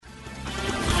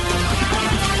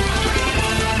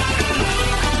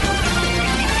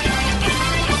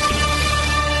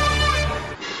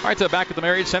right, back at the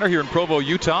Marriott Center here in Provo,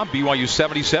 Utah. BYU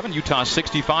 77, Utah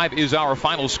 65 is our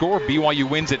final score. BYU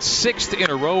wins its 6th in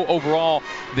a row overall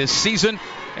this season,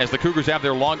 as the Cougars have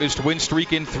their longest win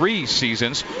streak in 3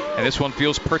 seasons. And this one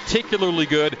feels particularly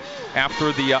good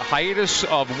after the hiatus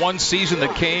of one season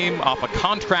that came off a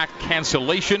contract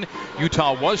cancellation.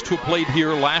 Utah was to have played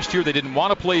here last year. They didn't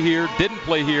want to play here, didn't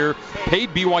play here, paid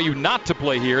BYU not to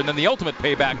play here, and then the ultimate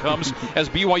payback comes as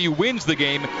BYU wins the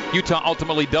game. Utah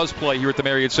ultimately does play here at the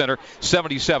Marriott Center.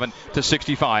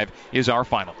 77-65 is our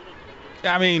final.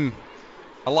 I mean,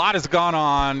 a lot has gone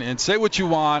on, and say what you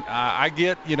want. I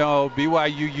get,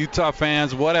 BYU, Utah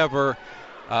fans, whatever.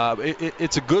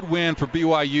 It's a good win for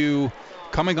BYU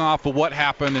coming off of what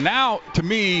happened. And now, to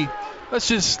me, let's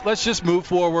just move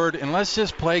forward and let's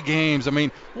just play games. I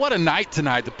mean, what a night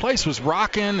tonight. The place was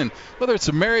rocking, and whether it's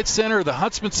the Marriott Center or the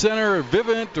Huntsman Center or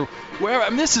Vivint or wherever, I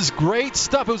mean, this is great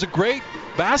stuff. It was a great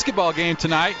basketball game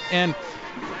tonight, and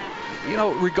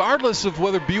regardless of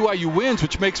whether BYU wins,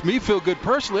 which makes me feel good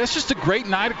personally, it's just a great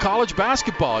night of college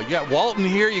basketball. You got Walton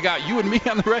here, you got you and me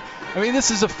on the right. I mean,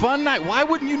 this is a fun night. Why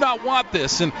wouldn't you not want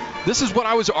this? And this is what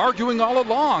I was arguing all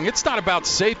along. It's not about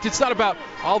safety. It's not about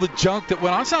all the junk that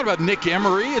went on. It's not about Nick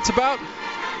Emery. It's about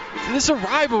this is a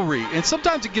rivalry, and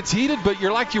sometimes it gets heated, but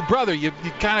you're like your brother. You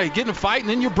kind of get in a fight, and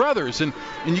then you're brothers, and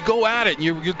you go at it, and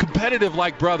you're competitive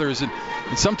like brothers, and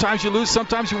sometimes you lose,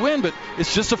 sometimes you win, but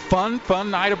it's just a fun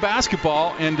night of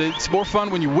basketball, and it's more fun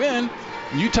when you win.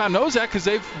 And Utah knows that because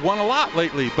they've won a lot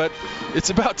lately, but it's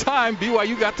about time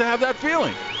BYU got to have that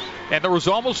feeling. And there was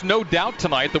almost no doubt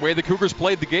tonight the way the Cougars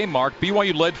played the game, Mark.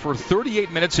 BYU led for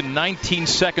 38 minutes and 19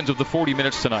 seconds of the 40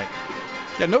 minutes tonight.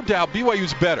 Yeah, no doubt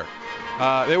BYU's better.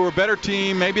 They were a better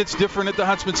team. Maybe it's different at the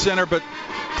Huntsman Center, but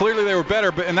clearly they were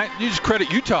better. But you just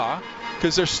credit Utah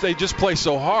because they just play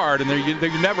so hard, and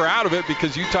they're never out of it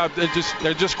because Utah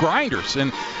they're just grinders.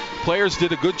 And players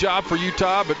did a good job for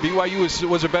Utah, but BYU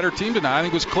was a better team tonight. I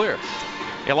think it was clear.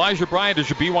 Elijah Bryant is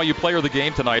your BYU player of the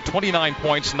game tonight. 29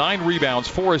 points, 9 rebounds,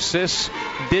 4 assists.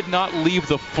 Did not leave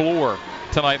the floor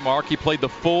tonight, Mark. He played the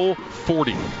full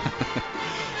 40.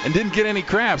 And didn't get any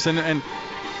cramps. And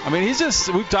I mean,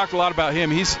 we've talked a lot about him.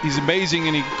 He's amazing,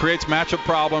 and he creates matchup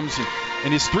problems.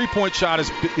 And his three-point shot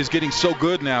is getting so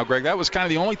good now, Greg. That was kind of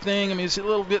the only thing. I mean, it's a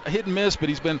little bit hit and miss, but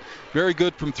he's been very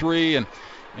good from three.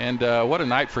 And what a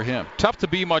night for him. Tough to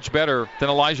be much better than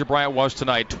Elijah Bryant was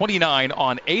tonight. 29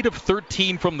 on 8 of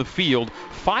 13 from the field,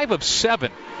 5 of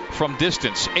 7 from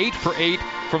distance, 8 for 8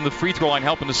 from the free throw line,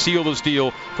 helping to seal this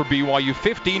deal for BYU.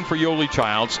 15 for Yoli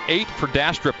Childs, 8 for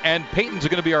Dastrup. And Peyton's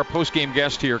going to be our post-game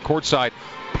guest here, courtside.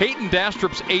 Peyton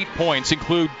Dastrup's 8 points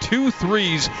include 2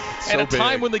 threes at a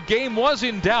time when the game was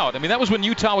in doubt. I mean, that was when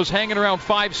Utah was hanging around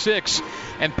 5-6,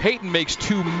 and Peyton makes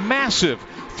 2 massive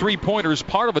three-pointers,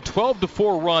 part of a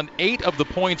 12-4 run. 8 of the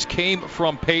points came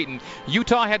from Peyton.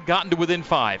 Utah had gotten to within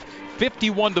 5,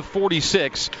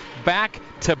 51-46,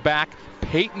 back-to-back.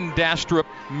 Peyton Dastrup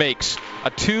makes a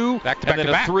 2, and then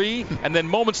a 3, and then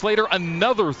moments later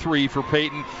another 3 for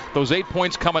Peyton. Those 8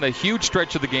 points come in a huge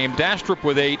stretch of the game. Dastrup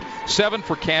with 8, 7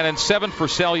 for Cannon, 7 for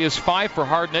Sellius, 5 for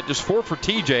Hardnett, just 4 for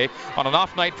TJ on an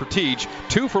off night for Tej,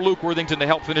 2 for Luke Worthington to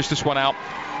help finish this one out.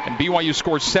 And BYU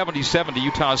scores 77 to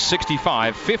Utah's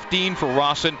 65, 15 for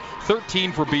Rawson,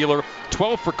 13 for Beeler,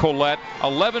 12 for Collette,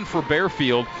 11 for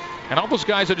Bearfield. And all those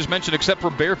guys I just mentioned, except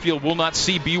for Bearfield, will not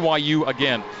see BYU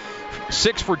again.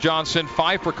 6 for Johnson,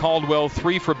 5 for Caldwell,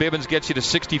 3 for Bibbins gets you to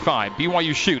 65.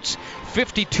 BYU shoots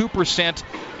 52%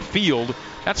 field.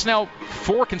 That's now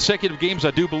 4 consecutive games,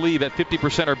 I do believe, at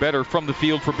 50% or better from the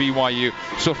field for BYU.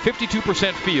 So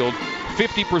 52% field,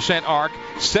 50% arc,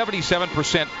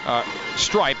 77%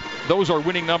 stripe. Those are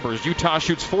winning numbers. Utah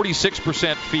shoots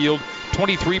 46% field,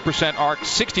 23% arc,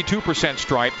 62%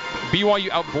 stripe. BYU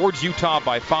outboards Utah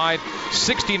by 5,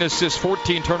 16 assists,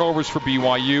 14 turnovers for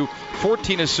BYU,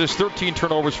 14 assists, 13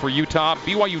 turnovers for Utah.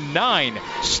 BYU 9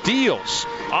 steals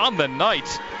on the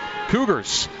night.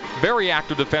 Cougars very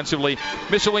active defensively.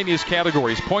 Miscellaneous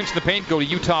categories. Points in the paint go to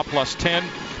Utah plus 10.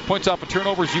 Points off of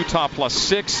turnovers, Utah plus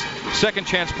 6. Second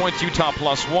chance points, Utah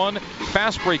plus 1.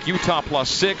 Fast break, Utah plus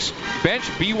 6. Bench,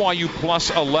 BYU plus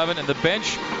 11. And the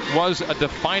bench was a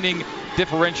defining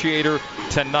differentiator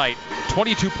tonight.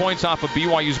 22 points off of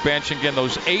BYU's bench. Again,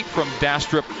 those 8 from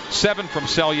Dastrup, 7 from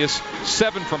Sellius,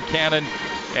 7 from Cannon,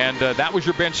 And that was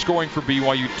your bench scoring for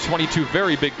BYU. 22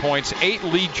 very big points, 8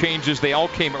 lead changes. They all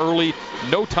came early,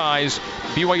 no ties.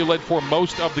 BYU led for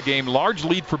most of the game. Large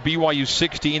lead for BYU,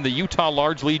 16. The Utah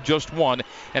large lead, just 1.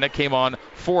 And it came on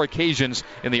 4 occasions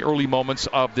in the early moments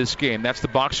of this game. That's the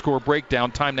box score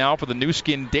breakdown. Time now for the Nu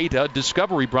Skin Data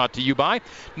Discovery, brought to you by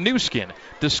Nu Skin.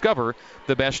 Discover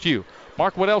the best you.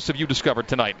 Mark, what else have you discovered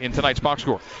tonight in tonight's box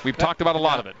score? We've talked about a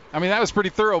lot of it. I mean, that was pretty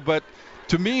thorough, but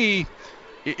to me,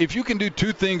 if you can do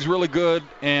 2 things really good,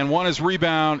 and one is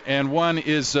rebound and one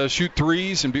is shoot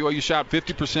threes, and BYU shot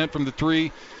 50% from the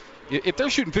 3, if they're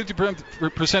shooting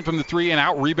 50% from the 3 and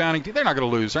out-rebounding, they're not going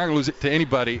to lose. They're not going to lose it to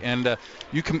anybody, and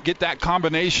you can get that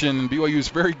combination. BYU is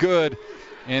very good,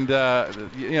 and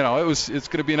it's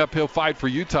going to be an uphill fight for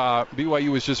Utah.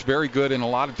 BYU is just very good in a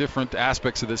lot of different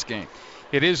aspects of this game.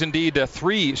 It is indeed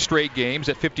 3 straight games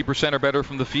at 50% or better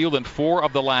from the field, and 4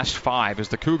 of the last 5, as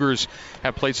the Cougars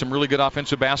have played some really good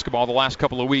offensive basketball the last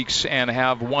couple of weeks and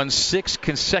have won 6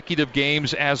 consecutive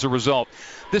games as a result.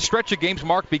 This stretch of games,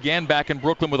 Mark, began back in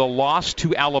Brooklyn with a loss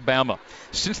to Alabama.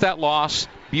 Since that loss,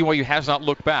 BYU has not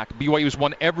looked back. BYU has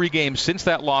won every game since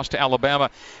that loss to Alabama,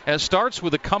 and it starts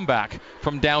with a comeback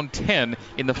from down 10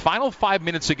 in the final 5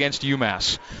 minutes against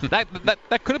UMass.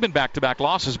 That could have been back-to-back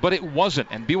losses, but it wasn't,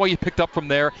 and BYU picked up from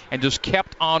there and just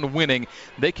kept on winning.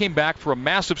 They came back for a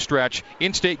massive stretch.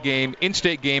 In-state game,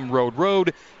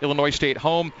 road, Illinois State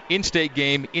home, in-state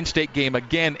game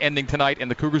again, ending tonight, and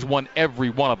the Cougars won every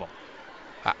one of them.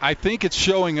 I think it's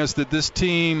showing us that this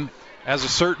team has a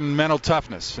certain mental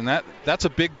toughness, and that's a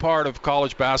big part of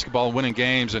college basketball and winning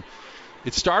games. And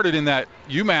it started in that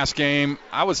UMass game.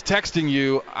 I was texting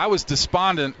you. I was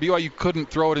despondent. BYU couldn't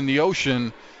throw it in the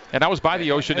ocean. And I was by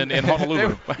the ocean in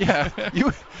Honolulu.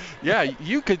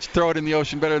 You could throw it in the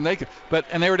ocean better than they could.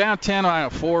 And they were down 10,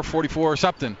 4:44 or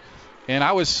something. And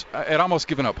I'd almost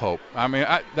given up hope. I mean,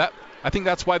 I think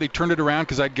that's why they turned it around,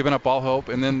 because I'd given up all hope.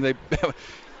 And then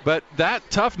but that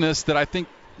toughness that I think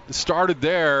started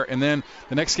there, and then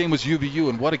the next game was UVU,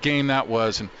 and what a game that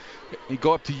was. And you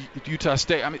go up to Utah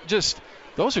State. I mean, just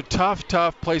those are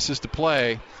tough places to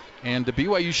play. And the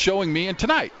BYU showing me, and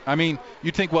tonight, I mean,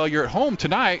 you'd think, well, you're at home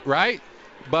tonight, right?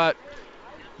 But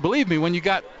believe me, when you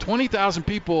got 20,000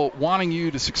 people wanting you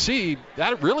to succeed,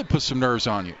 that really puts some nerves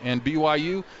on you. And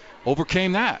BYU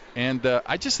overcame that. And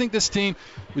I just think this team,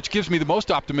 which gives me the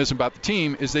most optimism about the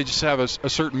team, is they just have a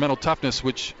certain mental toughness,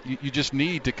 which you just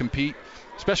need to compete,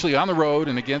 especially on the road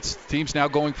and against teams now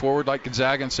going forward like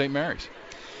Gonzaga and St. Mary's.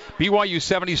 BYU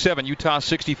 77, Utah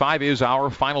 65 is our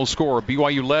final score.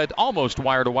 BYU led almost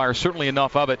wire to wire, certainly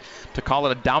enough of it to call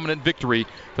it a dominant victory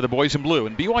for the boys in blue.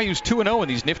 And BYU's 2-0 in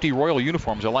these nifty royal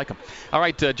uniforms. I like them. All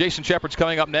right, Jason Shepard's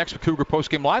coming up next with Cougar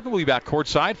Postgame Live, and we'll be back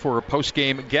courtside for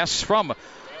postgame guests from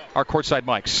our courtside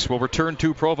mics. We'll return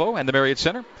to Provo and the Marriott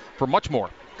Center for much more.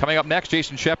 Coming up next,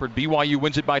 Jason Shepard. BYU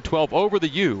wins it by 12 over the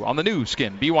U on the Nu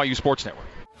Skin BYU Sports Network.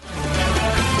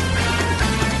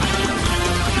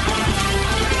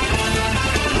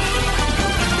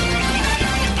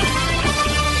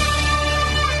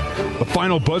 The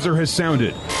final buzzer has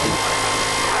sounded,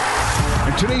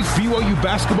 and today's BYU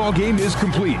basketball game is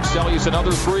complete. Sellius,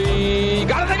 another 3.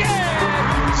 Got it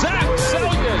again! Zach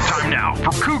Sellius! Time now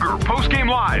for Cougar Postgame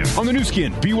Live on the Nu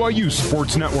Skin BYU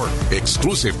Sports Network.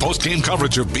 Exclusive postgame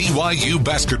coverage of BYU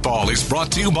basketball is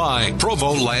brought to you by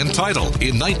Provo Land Title.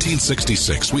 In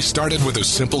 1966, we started with a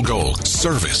simple goal: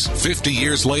 service. 50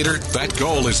 years later, that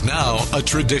goal is now a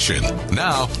tradition.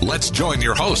 Now, let's join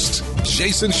your host,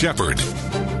 Jason Shepard.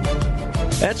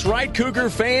 That's right, Cougar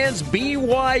fans.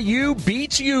 BYU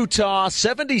beats Utah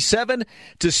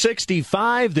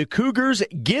 77-65. The Cougars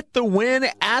get the win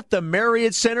at the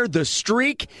Marriott Center. The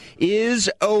streak is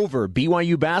over.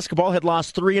 BYU basketball had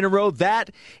lost 3 in a row.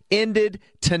 That ended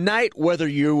tonight, whether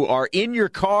you are in your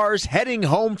cars heading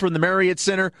home from the Marriott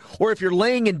Center, or if you're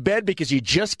laying in bed because you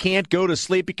just can't go to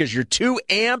sleep because you're too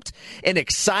amped and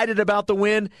excited about the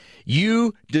win.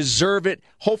 You deserve it.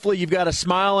 Hopefully you've got a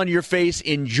smile on your face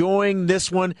enjoying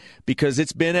this one, because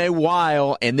it's been a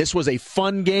while and this was a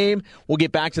fun game. We'll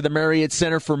get back to the Marriott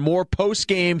Center for more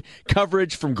post-game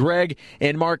coverage from Greg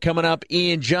and Mark coming up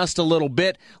in just a little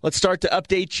bit. Let's start to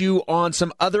update you on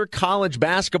some other college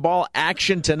basketball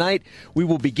action tonight. We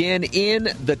will begin in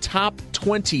the top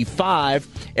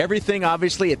 25. Everything,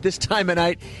 obviously, at this time of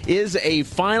night is a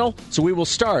final, so we will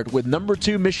start with number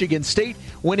 2 Michigan State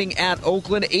winning at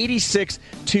Oakland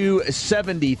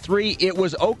 86-73. It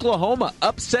was Oklahoma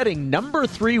upsetting number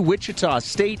number 3 Wichita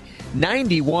State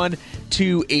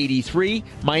 91-83.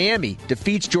 Miami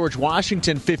defeats George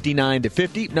Washington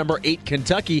 59-50. Number 8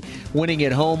 Kentucky winning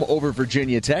at home over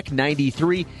Virginia Tech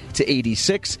 93-86.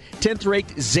 10th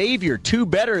ranked Xavier 2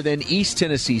 better than East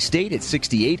Tennessee State at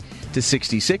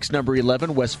 68-66. Number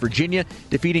 11 West Virginia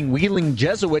defeating Wheeling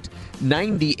Jesuit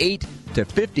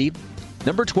 98-50.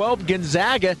 Number 12,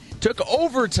 Gonzaga took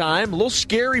overtime. A little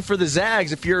scary for the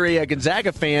Zags if you're a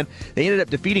Gonzaga fan. They ended up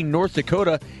defeating North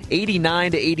Dakota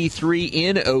 89-83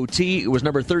 in OT. It was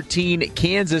number 13,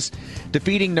 Kansas,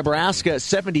 defeating Nebraska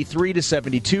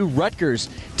 73-72. Rutgers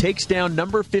takes down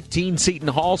number 15, Seton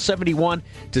Hall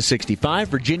 71-65.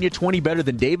 Virginia 20 better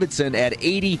than Davidson at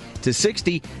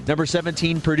 80-60. Number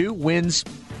 17, Purdue wins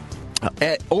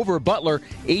over Butler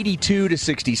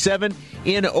 82-67.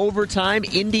 In overtime,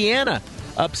 Indiana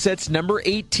upsets number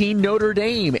 18 Notre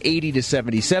Dame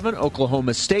 80-77.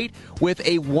 Oklahoma State with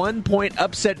a 1-point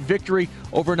upset victory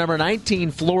over number 19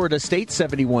 Florida State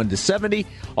 71-70.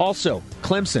 Also,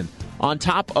 Clemson on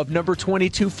top of number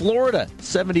 22 Florida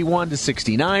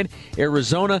 71-69.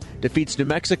 Arizona defeats New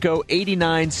Mexico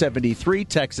 89-73.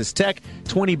 Texas Tech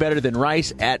 20 better than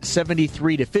Rice at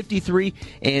 73-53.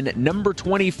 And number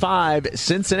 25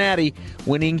 Cincinnati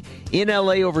winning in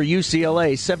LA over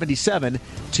UCLA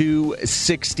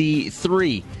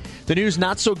 77-63. The news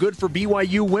not so good for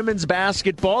BYU women's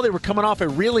basketball. They were coming off a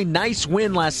really nice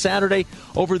win last Saturday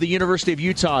over the University of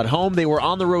Utah at home. They were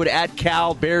on the road at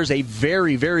Cal. Bears, a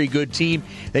very, very good team.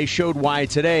 They showed why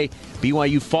today.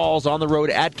 BYU falls on the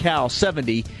road at Cal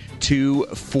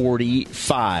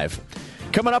 70-45.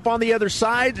 Coming up on the other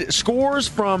side, scores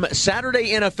from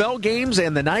Saturday NFL games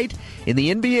and the night in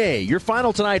the NBA. Your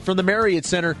final tonight from the Marriott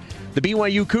Center. The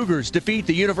BYU Cougars defeat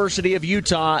the University of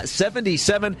Utah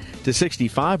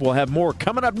 77-65. We'll have more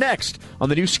coming up next on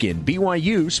the new skin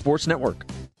BYU Sports Network.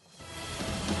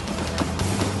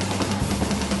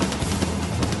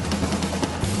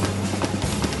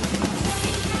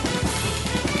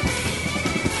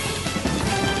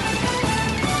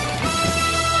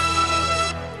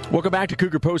 Welcome back to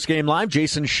Cougar Post Game Live.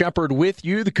 Jason Shepard with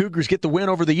you. The Cougars get the win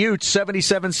over the Utes,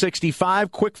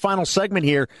 77-65. Quick final segment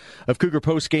here of Cougar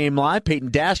Post Game Live.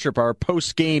 Peyton Dastrup, our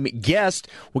post game guest.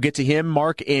 We'll get to him,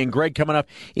 Mark, and Greg coming up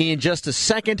in just a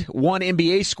second. One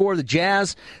NBA score, the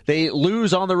Jazz. They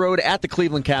lose on the road at the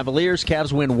Cleveland Cavaliers.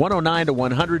 Cavs win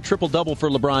 109-100. Triple-double for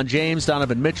LeBron James.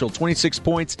 Donovan Mitchell, 26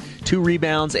 points, 2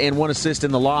 rebounds, and 1 assist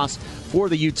in the loss for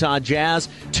the Utah Jazz.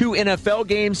 2 NFL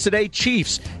games today.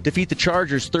 Chiefs defeat the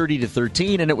Chargers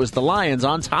 30-13, and it was the Lions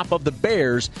on top of the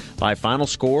Bears by a final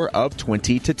score of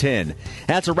 20-10.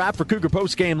 That's a wrap for Cougar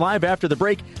Post Game Live. After the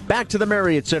break, back to the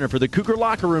Marriott Center for the Cougar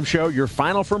Locker Room Show. Your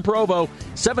final from Provo,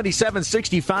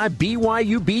 77-65.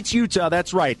 BYU beats Utah.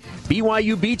 That's right,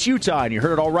 BYU beats Utah, and you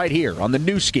heard it all right here on the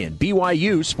new skin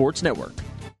BYU Sports Network.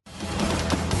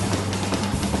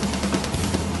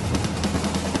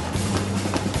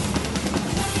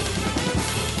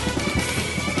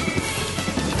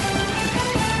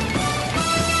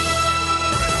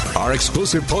 Our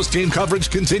exclusive post-game coverage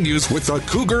continues with the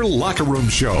Cougar Locker Room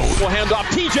Show. We'll hand off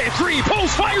TJ, 3,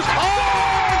 post, fires.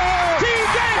 Oh!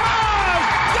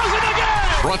 TJ does it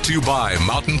again! Brought to you by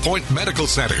Mountain Point Medical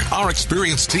Center. Our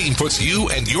experienced team puts you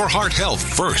and your heart health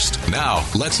first. Now,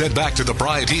 let's head back to the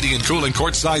Bryant Heating and Cooling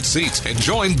courtside seats and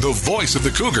join the voice of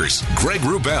the Cougars, Greg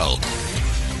Wrubell.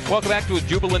 Welcome back to a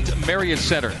jubilant Marriott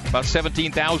Center. About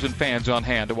 17,000 fans on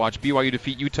hand to watch BYU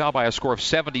defeat Utah by a score of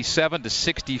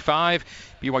 77-65.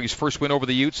 BYU's first win over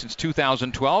the Utes since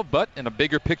 2012, but in a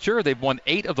bigger picture, they've won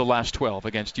 8 of the last 12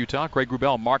 against Utah. Greg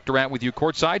Wrubell, Mark Durant with you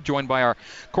courtside, joined by our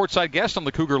courtside guest on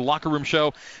the Cougar Locker Room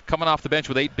Show, coming off the bench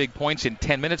with 8 big points in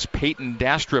 10 minutes, Peyton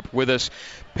Dastrup with us.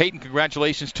 Peyton,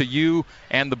 congratulations to you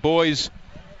and the boys.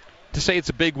 To say it's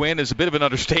a big win is a bit of an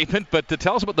understatement, but to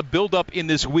tell us about the build-up in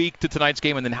this week to tonight's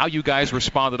game and then how you guys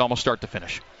responded almost start to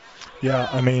finish. Yeah,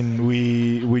 I mean,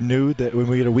 we knew that when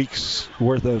we had a week's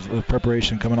worth of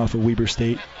preparation coming off of Weber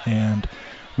State, and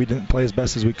we didn't play as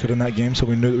best as we could in that game, so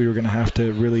we knew that we were going to have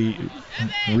to really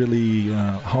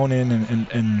hone in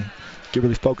and get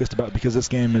really focused about it, because this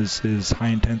game is high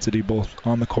intensity both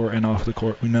on the court and off the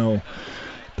court. We know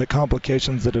the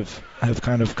complications that have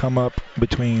kind of come up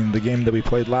between the game that we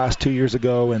played last 2 years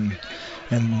ago and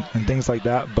things like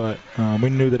that, but we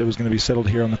knew that it was going to be settled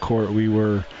here on the court. We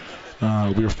were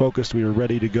focused, we were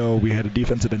ready to go. We had a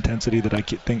defensive intensity that I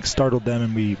think startled them,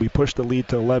 and we pushed the lead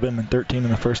to 11 and 13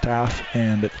 in the first half,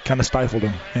 and it kind of stifled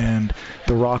them. And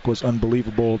the rock was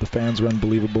unbelievable, the fans were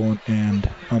unbelievable, and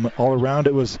all around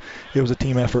it was a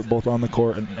team effort both on the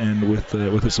court and with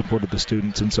the support of the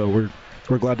students. And so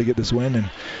we're glad to get this win, and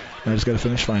I just got to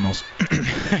finish finals.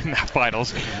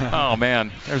 Finals. Oh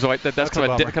man, that's kind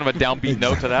of a downbeat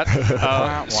note to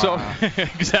that. So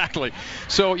exactly.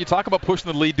 So you talk about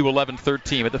pushing the lead to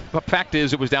 11-13, but the fact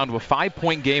is it was down to a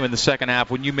 5-point game in the second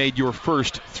half when you made your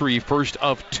first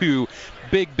of two.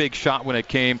 Big shot when it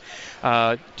came.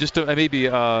 Maybe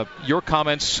your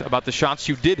comments about the shots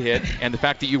you did hit and the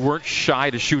fact that you weren't shy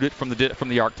to shoot it from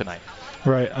the arc tonight.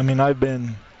 Right. I mean, I've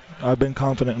been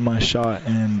confident in my shot,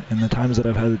 and the times that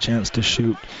I've had the chance to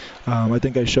shoot, I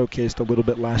think I showcased a little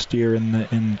bit last year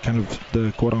in kind of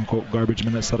the quote-unquote garbage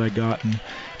minutes that I got and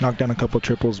knocked down a couple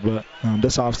triples. But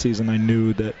this offseason, I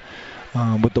knew that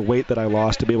with the weight that I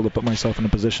lost, to be able to put myself in a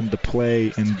position to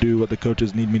play and do what the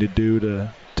coaches need me to do to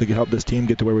help this team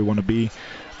get to where we want to be,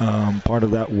 part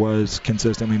of that was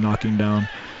consistently knocking down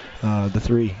the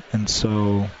three. And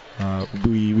so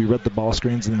we read the ball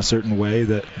screens in a certain way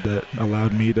that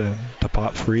allowed me to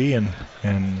pop free, and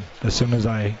as soon as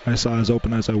I saw as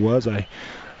open as I was, I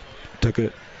took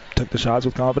the shots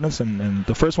with confidence, and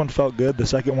the first one felt good. The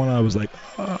second one I was like,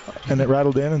 and it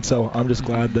rattled in, and so I'm just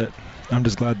glad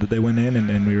that they went in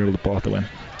and we were able to pull out the win.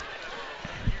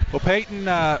 Well, Peyton,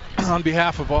 on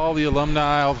behalf of all the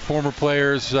alumni, all the former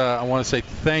players, I want to say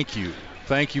thank you.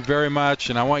 Thank you very much,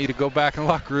 and I want you to go back in the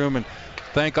locker room and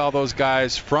thank all those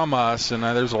guys from us, and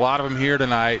there's a lot of them here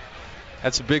tonight.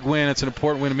 That's a big win. It's an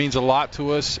important win. It means a lot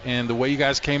to us, and the way you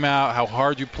guys came out, how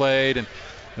hard you played, and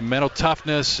the mental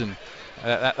toughness, and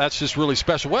that's just really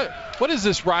special. What is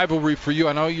this rivalry for you?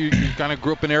 I know you kind of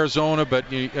grew up in Arizona, but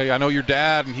I know your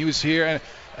dad, and he was here,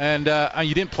 and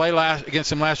you didn't play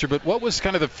against him last year, but what was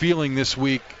kind of the feeling this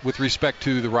week with respect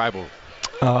to the rivalry?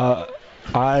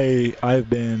 I've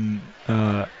been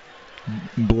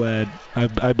bled,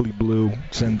 I bleed blue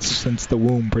since the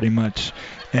womb pretty much,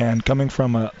 and coming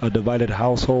from a divided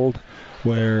household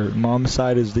where mom's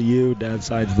side is the U, dad's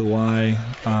side's the Y,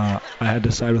 I had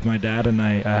to side with my dad, and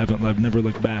I've never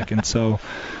looked back. And so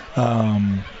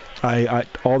I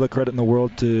all the credit in the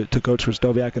world to Coach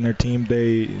Krzysztofiak and their team.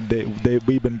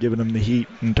 We've been giving them the heat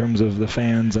in terms of the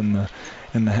fans and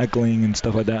the heckling and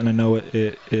stuff like that, and I know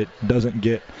it doesn't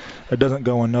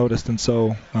go unnoticed. And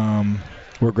so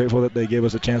we're grateful that they gave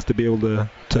us a chance to be able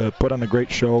to put on a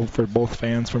great show for both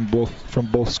fans from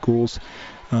both schools.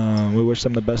 We wish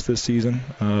them the best this season,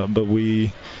 but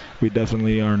we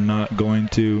definitely are not going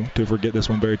to forget this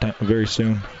one very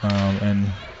soon. And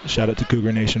shout out to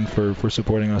Cougar Nation for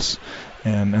supporting us,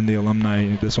 and the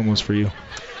alumni. This one was for you.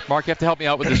 Mark, you have to help me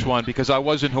out with this one because I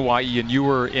was in Hawaii and you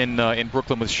were in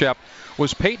Brooklyn with Shep.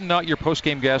 Was Peyton not your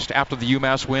post-game guest after the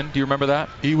UMass win? Do you remember that?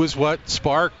 He was what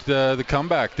sparked the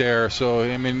comeback there. So,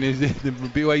 I mean, the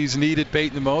BYU's needed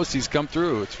Peyton the most. He's come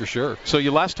through, it's for sure. So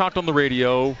you last talked on the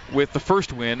radio with the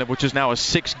first win, which is now a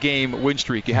 6-game win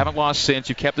streak. You haven't lost since.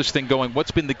 You kept this thing going.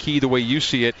 What's been the key, the way you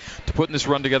see it, to putting this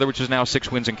run together, which is now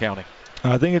 6 wins and counting?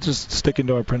 I think it's just sticking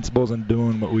to our principles and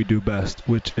doing what we do best,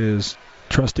 which is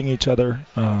trusting each other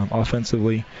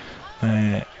offensively,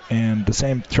 and the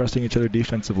same trusting each other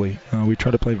defensively. We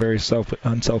try to play very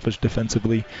unselfish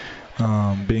defensively,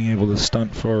 being able to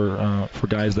stunt for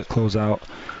guys that close out,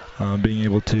 being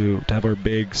able to have our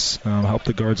bigs help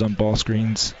the guards on ball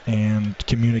screens, and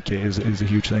communicate is a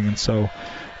huge thing. And so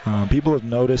people have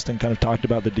noticed and kind of talked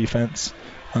about the defense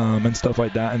and stuff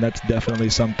like that, and that's definitely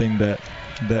something that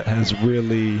has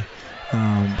really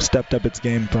stepped up its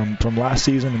game from last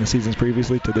season and the seasons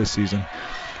previously to this season.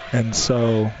 And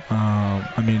so,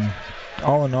 I mean,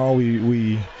 all in all,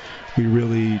 we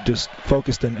really just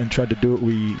focused and tried to do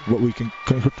what we can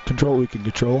control, what we can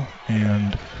control,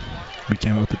 and we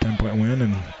came out with a 10-point win,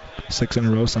 and 6 in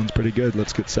a row sounds pretty good.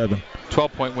 Let's get 7.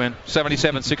 12-point win,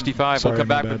 77-65. We'll come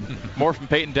back with more from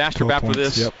Peyton Dastrup after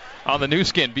this on the new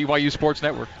skin, BYU Sports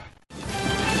Network.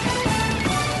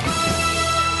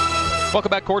 Welcome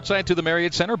back courtside to the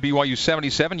Marriott Center. BYU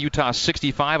 77, Utah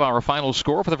 65, our final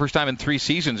score for the first time in 3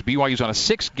 seasons. BYU's on a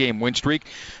 6-game win streak.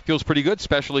 Feels pretty good,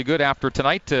 especially good after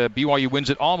tonight. BYU wins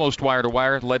it almost wire to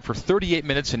wire, led for 38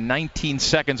 minutes and 19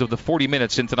 seconds of the 40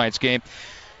 minutes in tonight's game.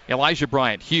 Elijah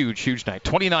Bryant, huge night.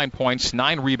 29 points,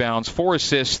 9 rebounds, 4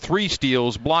 assists, 3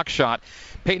 steals, block shot.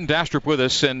 Peyton Dastrup with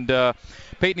us. And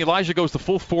Peyton, Elijah goes the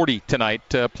full 40 tonight,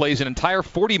 plays an entire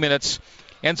 40 minutes,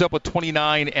 ends up with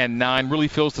 29 and 9, really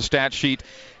fills the stat sheet.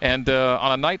 And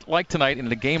on a night like tonight,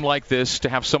 in a game like this, to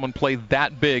have someone play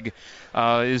that big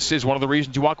is one of the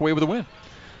reasons you walk away with a win.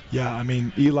 Yeah, I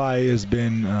mean, Eli has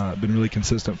been really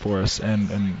consistent for us,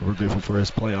 and we're grateful for his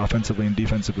play offensively and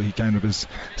defensively. He kind of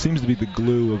seems to be the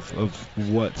glue of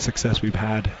what success we've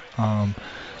had.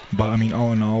 But, I mean,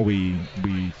 all in all, we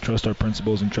trust our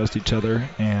principles and trust each other,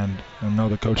 and I know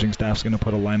the coaching staff's going to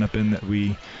put a lineup in that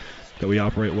we that we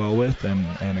operate well with,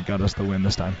 and it got us the win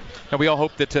this time. Now, we all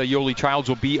hope that Yoli Childs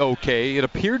will be okay. It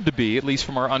appeared to be, at least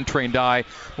from our untrained eye,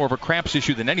 more of a cramps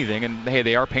issue than anything. And, hey,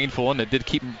 they are painful, and it did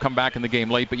keep him come back in the game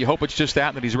late. But you hope it's just that,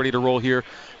 and that he's ready to roll here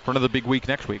for another big week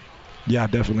next week. Yeah,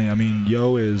 definitely. I mean,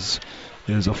 Yo is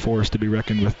a force to be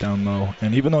reckoned with down low.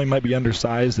 And even though he might be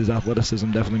undersized, his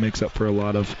athleticism definitely makes up for a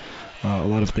lot of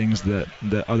things that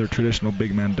other traditional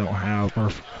big men don't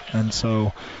have. And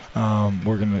so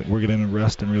we're gonna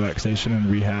rest and relaxation and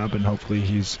rehab, and hopefully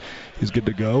he's good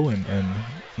to go. And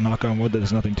knock on wood that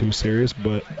it's nothing too serious.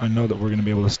 But I know that we're gonna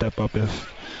be able to step up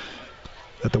if,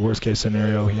 at the worst case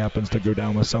scenario, he happens to go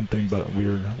down with something. But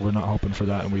we're not hoping for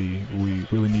that, and we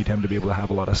really need him to be able to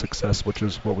have a lot of success, which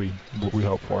is what we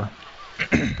hope for.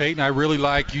 Peyton, I really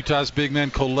like Utah's big men,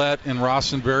 Collette and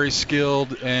Rawson, very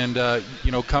skilled, and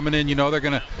coming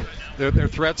in, they're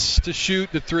threats to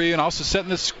shoot the three, and also setting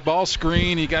this ball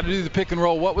screen. You got to do the pick and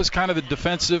roll. What was kind of the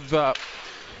defensive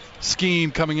scheme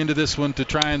coming into this one to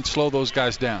try and slow those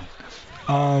guys down?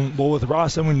 Well, with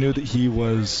Rawson, we knew that he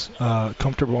was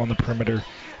comfortable on the perimeter,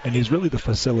 and he's really the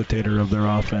facilitator of their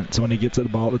offense. So when he gets at the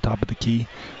ball at the top of the key,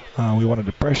 we wanted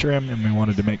to pressure him, and we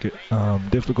wanted to make it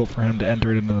difficult for him to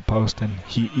enter it into the post, and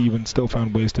he even still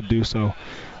found ways to do so.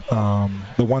 The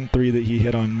 1-3 that he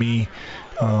hit on me,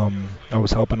 I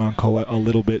was helping on Collette a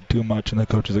little bit too much, and the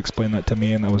coaches explained that to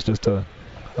me, and that was just a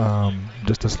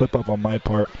slip up on my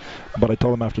part. But I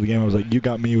told him after the game, I was like, you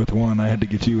got me with one, I had to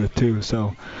get you with two.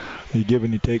 So you give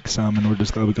and you take some, and we're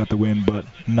just glad we got the win. But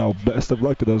no, best of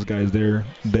luck to those guys. They're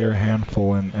a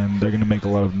handful, and they're going to make a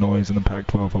lot of noise in the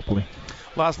Pac-12, hopefully.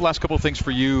 Last couple of things for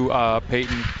you,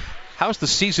 Peyton. How's the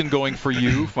season going for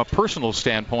you from a personal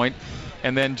standpoint?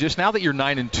 And then just now that you're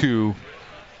 9-2,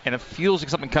 and it feels like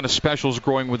something kind of special is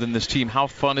growing within this team, how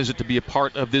fun is it to be a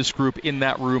part of this group in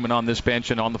that room and on this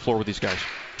bench and on the floor with these guys?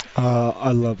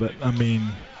 I love it. I mean,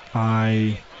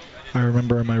 I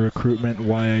remember in my recruitment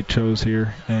why I chose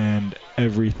here, and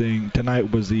everything.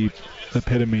 Tonight was the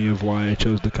epitome of why I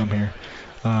chose to come here.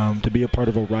 To be a part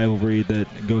of a rivalry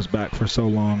that goes back for so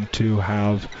long, to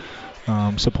have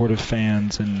supportive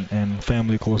fans and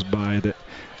family close by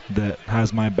that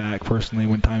has my back personally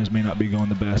when times may not be going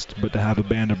the best, but to have a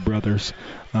band of brothers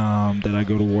that I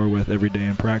go to war with every day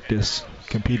in practice,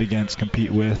 compete against,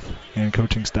 compete with, and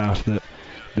coaching staff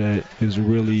that is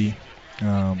really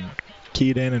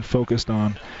keyed in and focused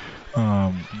on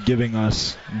giving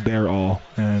us their all,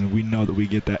 and we know that we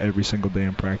get that every single day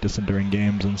in practice and during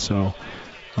games. And so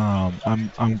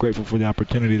I'm grateful for the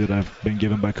opportunity that I've been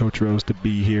given by Coach Rose to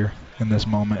be here in this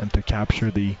moment, and to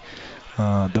capture the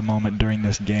moment during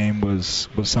this game was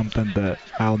something that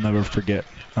I'll never forget.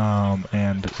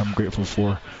 And I'm grateful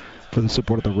for the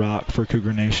support of the Rock, for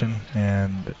Cougar Nation,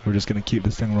 and we're just going to keep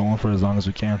this thing rolling for as long as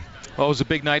we can. Well, it was a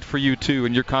big night for you, too,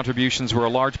 and your contributions were a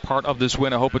large part of this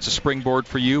win. I hope it's a springboard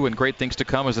for you and great things to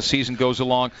come as the season goes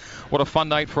along. What a fun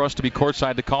night for us to be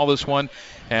courtside to call this one.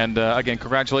 And, again,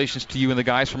 congratulations to you and the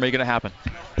guys for making it happen.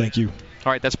 Thank you.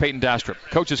 All right, that's Peyton Dastrup.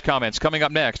 Coach's comments coming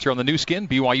up next here on the new skin,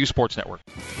 BYU Sports Network.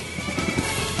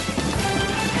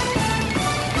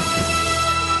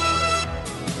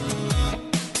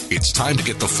 It's time to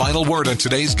get the final word on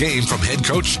today's game from head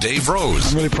coach Dave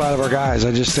Rose. I'm really proud of our guys.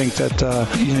 I just think that,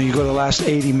 you go to the last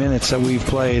 80 minutes that we've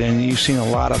played, and you've seen a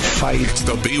lot of fight. It's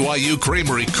the BYU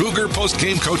Creamery Cougar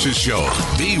Post-Game Coaches Show.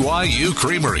 BYU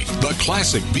Creamery, the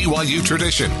classic BYU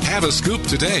tradition. Have a scoop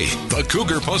today. The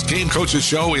Cougar Post-Game Coaches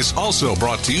Show is also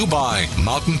brought to you by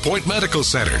Mountain Point Medical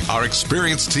Center. Our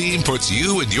experienced team puts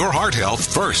you and your heart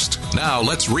health first. Now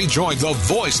let's rejoin the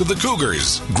voice of the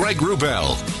Cougars, Greg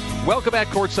Wrubell. Welcome back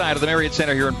courtside of the Marriott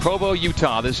Center here in Provo,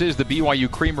 Utah. This is the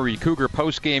BYU Creamery Cougar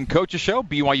Post-Game Coaches Show.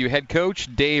 BYU head coach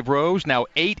Dave Rose, now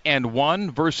 8-1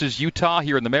 versus Utah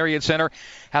here in the Marriott Center,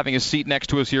 having a seat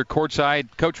next to us here courtside.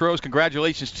 Coach Rose,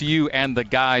 congratulations to you and the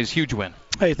guys. Huge win.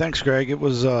 Hey, thanks, Greg. It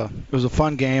was a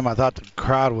fun game. I thought the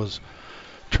crowd was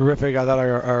terrific. I thought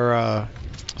our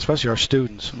especially our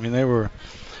students, they were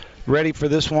ready for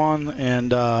this one,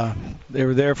 and they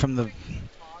were there from the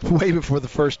way before the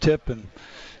first tip and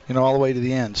all the way to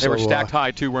the end. They were stacked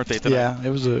high too, weren't they, tonight? Yeah, it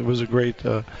was a great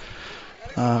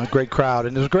crowd,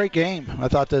 and it was a great game. I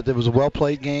thought that it was a well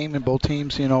played game, and both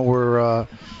teams, were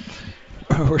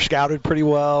scouted pretty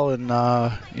well, and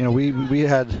we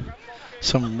had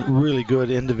some really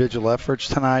good individual efforts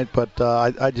tonight. But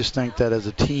I just think that as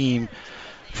a team,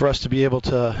 for us to be able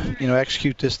to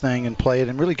execute this thing and play it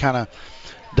and really kind of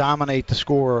dominate the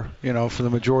score, for the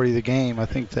majority of the game, I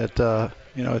think that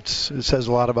it says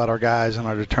a lot about our guys and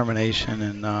our determination,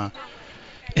 and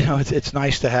it's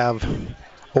nice to have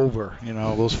over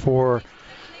those 4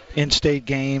 in-state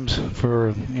games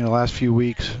for last few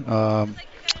weeks.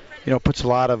 puts a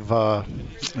lot of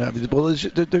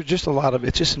there's just a lot of,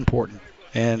 it's just important,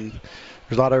 and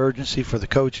there's a lot of urgency for the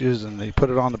coaches, and they put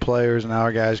it on the players, and now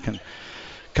our guys can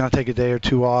kind of take a day or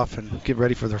two off and get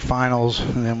ready for their finals,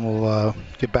 and then we'll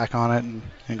get back on it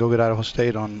and go get Idaho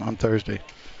State on Thursday.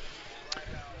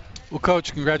 Well,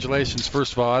 Coach, congratulations.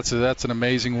 First of all, that's an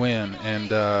amazing win,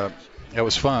 and it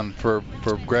was fun for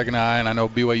Greg and I know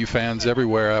BYU fans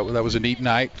everywhere. That was a neat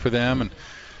night for them. And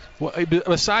well,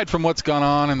 aside from what's gone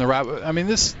on in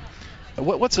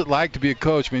what's it like to be a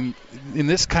coach? I mean, in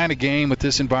this kind of game with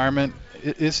this environment,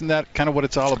 isn't that kind of what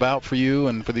it's all about for you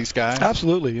and for these guys?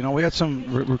 Absolutely. We had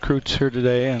some recruits here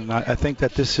today, and I think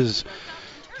that this is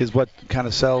what kind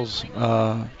of sells,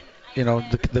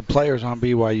 the players on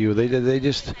BYU. They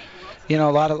just, a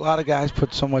lot of guys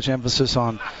put so much emphasis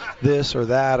on this or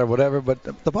that or whatever,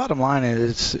 but the bottom line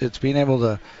is it's being able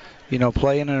to,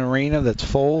 play in an arena that's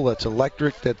full, that's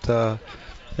electric,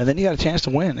 and then you got a chance to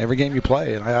win every game you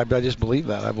play. And I just believe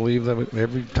that. I believe that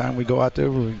every time we go out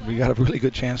there, we got a really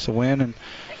good chance to win. And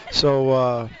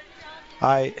so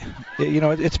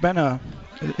it's been an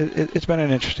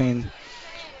interesting,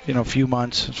 few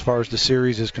months as far as the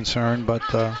series is concerned. But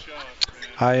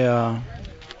I'm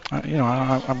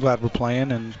glad we're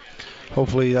playing, and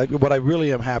hopefully, what I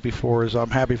really am happy for is I'm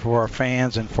happy for our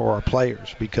fans and for our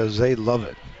players, because they love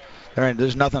it.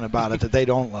 There's nothing about it that they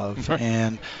don't love,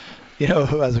 and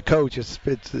as a coach, it's a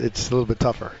little bit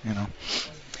tougher.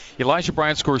 Elijah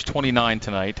Bryant scores 29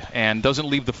 tonight and doesn't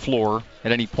leave the floor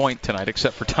at any point tonight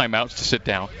except for timeouts to sit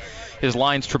down. His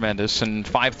line's tremendous, and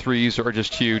 5 threes are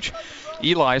just huge.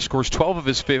 Eli scores 12 of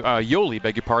his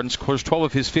scores 12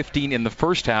 of his 15 in the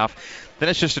first half. Then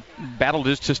it's just a battle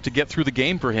just to get through the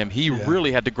game for him. He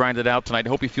really had to grind it out tonight. I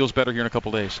hope he feels better here in a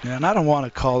couple days. Yeah, and I don't want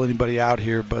to call anybody out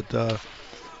here, but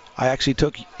I actually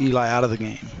took Eli out of the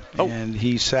game, and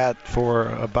he sat for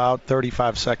about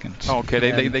 35 seconds. Oh,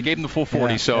 okay, they gave him the full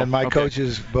 40. So and my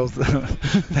coaches both.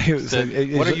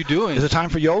 What are you doing? Is it time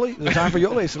for Yoli? Is it time for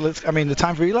Yoli? So the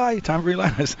time for Eli. Time for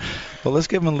Eli. Well, let's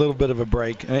give him a little bit of a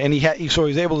break. And so he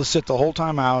was able to sit the whole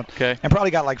time out. Okay. And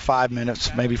probably got like 5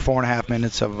 minutes, maybe 4.5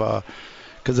 minutes of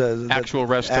actual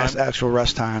rest time. Actual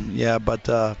rest time. Yeah,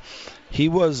 but. He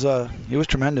was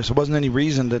tremendous. There wasn't any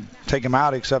reason to take him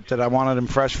out except that I wanted him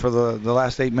fresh for the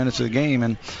last 8 minutes of the game,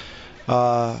 and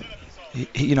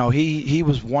he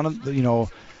was one of the,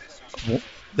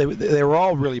 they were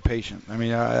all really patient. I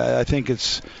mean, I think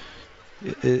it's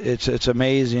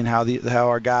amazing how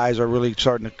our guys are really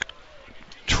starting to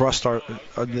trust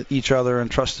each other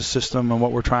and trust the system and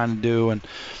what we're trying to do. And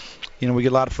we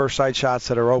get a lot of first side shots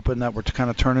that are open that we're kind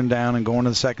of turning down and going to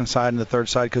the second side and the third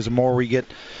side, because the more we get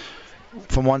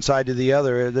from one side to the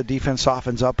other, the defense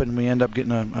softens up, and we end up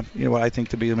getting what I think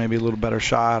to be maybe a little better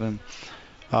shot. And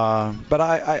but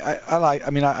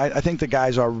I think the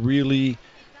guys are really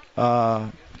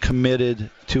committed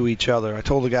to each other. I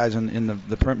told the guys in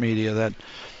the print media that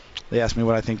they asked me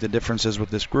what I think the difference is with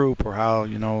this group, or how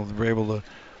we're able to.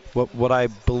 What I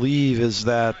believe is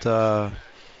that the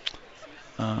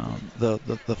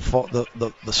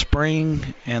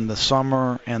spring and the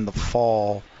summer and the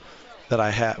fall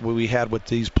that we had with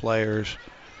these players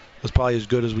was probably as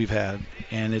good as we've had,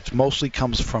 and it mostly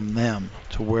comes from them,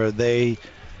 to where they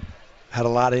had a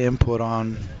lot of input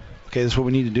on, okay, this is what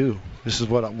we need to do. This is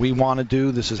what we want to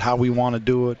do. This is how we want to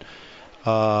do it.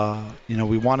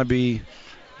 We want to be,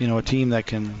 a team that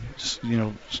can,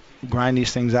 grind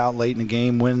these things out late in the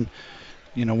game, win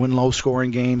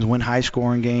low-scoring games, win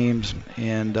high-scoring games,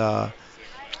 and then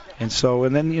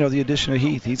the addition of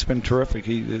Heath. He's been terrific.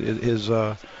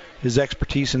 His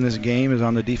expertise in this game is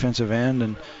on the defensive end,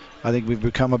 and I think we've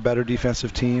become a better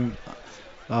defensive team.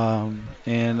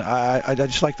 And I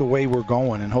just like the way we're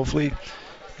going, and hopefully,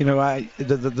 what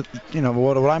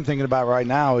I'm thinking about right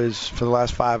now is, for the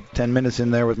last 5-10 minutes in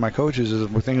there with my coaches, is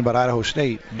we're thinking about Idaho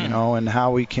State, and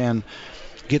how we can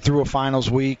get through a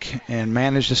finals week and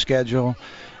manage the schedule,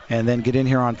 and then get in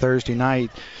here on Thursday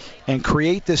night and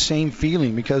create this same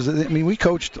feeling, because we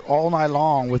coached all night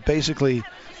long with basically.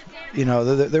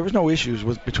 There was no issues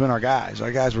between our guys.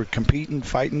 Our guys were competing,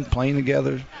 fighting, playing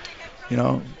together,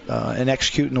 and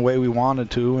executing the way we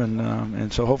wanted to.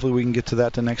 And so hopefully we can get to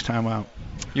that the next time out.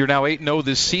 You're now 8-0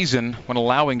 this season when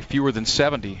allowing fewer than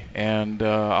 70. And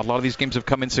a lot of these games have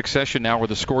come in succession now where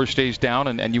the score stays down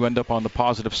and you end up on the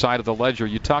positive side of the ledger.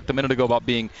 You talked a minute ago about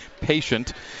being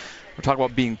patient. We're talking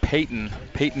about being Peyton.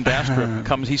 Peyton Bastrop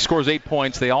comes. He scores 8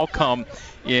 points. They all come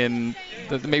in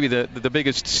maybe the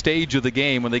biggest stage of the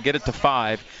game when they get it to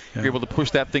 5. You're able to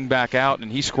push that thing back out,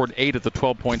 and he scored 8 of the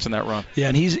 12 points in that run. Yeah,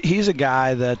 and he's a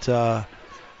guy that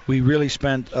we really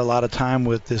spent a lot of time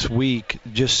with this week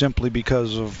just simply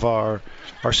because of our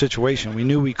situation. We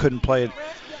knew we couldn't play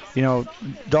it.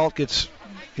 Dalt gets,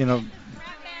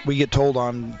 we get told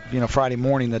on, Friday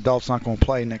morning that Dalt's not going to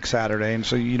play next Saturday, and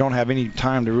so you don't have any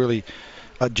time to really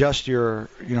adjust your,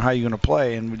 how you're going to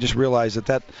play. And we just realized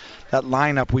that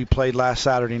lineup we played last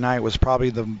Saturday night was probably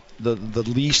the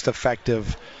least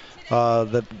effective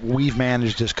that we've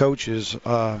managed as coaches.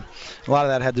 A lot of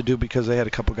that had to do because they had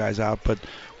a couple guys out, but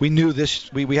we knew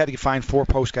this. We had to find 4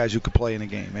 post guys who could play in the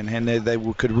game, and they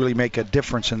could really make a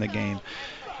difference in the game.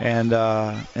 And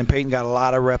Peyton got a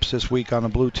lot of reps this week on the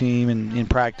blue team and in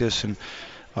practice, and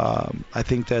I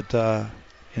think that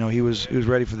he was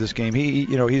ready for this game.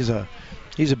 He's a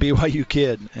BYU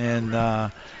kid,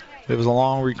 and it was a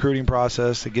long recruiting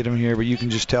process to get him here, but you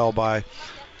can just tell by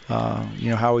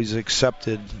how he's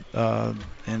accepted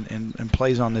and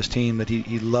plays on this team that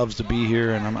he loves to be here,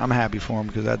 and I'm happy for him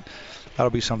because that'll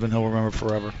be something he'll remember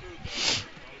forever.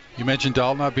 You mentioned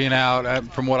Dalt not being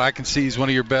out. From what I can see, he's one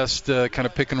of your best kind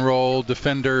of pick and roll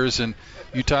defenders, and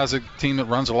Utah's a team that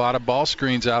runs a lot of ball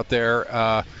screens out there.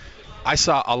 I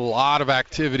saw a lot of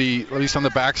activity, at least on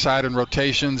the backside and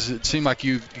rotations. It seemed like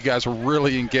you guys were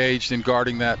really engaged in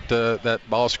guarding that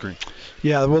ball screen.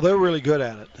 Yeah, well, they're really good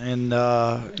at it, and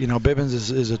Bibbins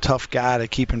is a tough guy to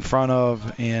keep in front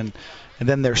of, and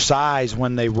then their size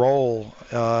when they roll,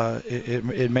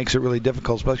 it makes it really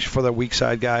difficult, especially for the weak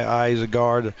side guy. I as a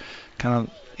guard, kind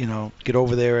of get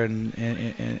over there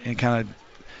and kind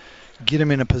of get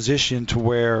him in a position to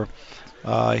where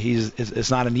it's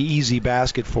not an easy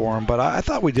basket for him. But I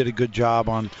thought we did a good job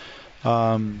on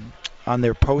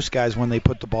their post guys when they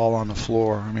put the ball on the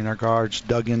floor. I mean, our guards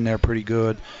dug in there pretty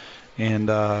good, and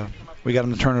we got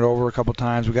them to turn it over a couple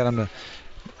times. We got them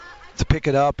to pick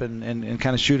it up and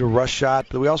kind of shoot a rush shot.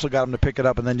 But we also got them to pick it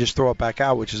up and then just throw it back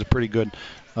out, which is a pretty good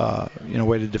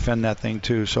way to defend that thing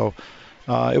too. So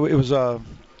it was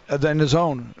in the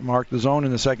zone, Mark. The zone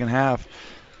in the second half,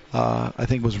 I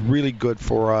think was really good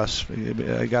for us.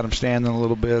 I got them standing a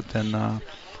little bit, and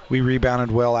we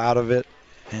rebounded well out of it.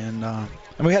 And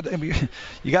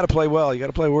you got to play well. You got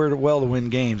to play well to win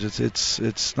games.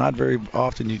 It's not very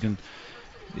often you can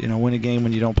win a game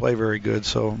when you don't play very good.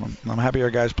 So I'm happy our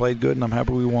guys played good, and I'm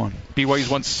happy we won. BYU's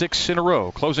won 6 in a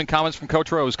row. Closing comments from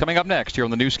Coach Rose coming up next here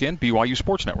on the new skin, BYU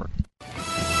Sports Network.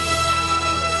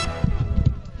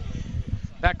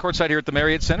 Back courtside here at the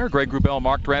Marriott Center, Greg Wrubell,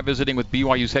 Mark Durant visiting with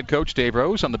BYU's head coach Dave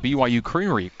Rose on the BYU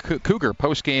Creamery Cougar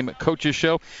postgame coaches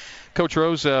show. Coach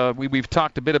Rose, we've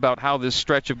talked a bit about how this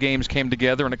stretch of games came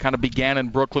together, and it kind of began in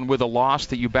Brooklyn with a loss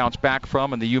that you bounced back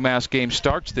from, and the UMass game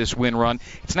starts this win run.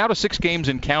 It's now to 6 games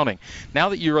and counting. Now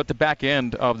that you're at the back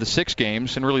end of the 6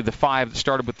 games, and really the 5 that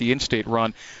started with the in-state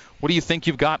run, what do you think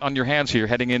you've got on your hands here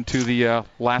heading into the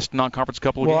last non-conference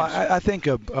couple of games? Well, I think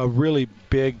a really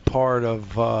big part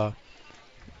of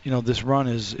this run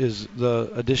is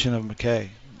the addition of McKay.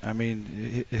 I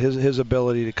mean, his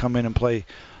ability to come in and play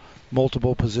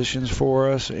multiple positions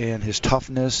for us, and his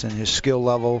toughness and his skill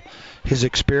level, his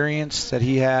experience that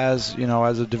he has,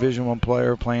 as a Division I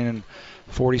player playing in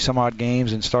 40 some odd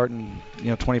games and starting,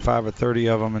 25 or 30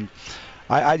 of them. And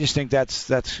I just think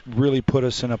that's really put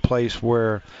us in a place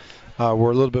where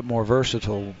we're a little bit more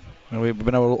versatile. We've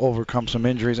been able to overcome some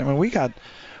injuries. I mean, we got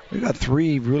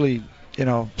 3 really,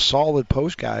 solid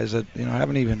post guys that,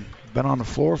 haven't even been on the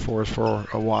floor for us for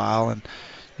a while. And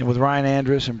with Ryan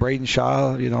Andrus and Braden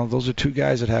Shaw, those are 2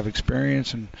 guys that have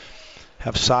experience and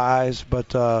have size.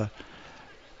 But I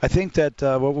think that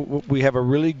we have a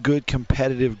really good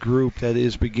competitive group that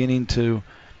is beginning to,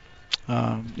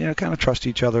 kind of trust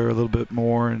each other a little bit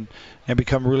more and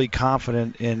become really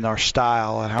confident in our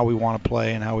style and how we want to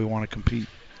play and how we want to compete.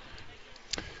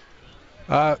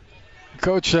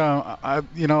 Coach,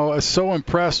 I'm so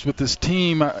impressed with this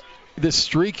team. This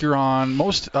streak you're on,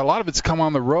 a lot of it's come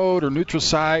on the road or neutral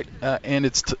site, and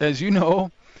it's, as you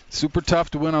know, super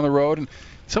tough to win on the road, and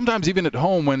sometimes even at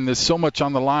home when there's so much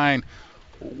on the line.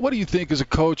 What do you think as a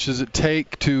coach does it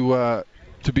take to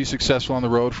be successful on the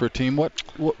road for a team? What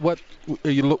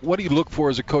do you look for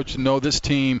as a coach to know this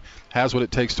team has what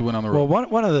it takes to win on the road? Well,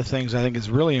 one of the things I think is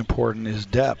really important is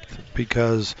depth,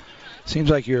 because it seems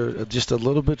like you're just a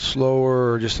little bit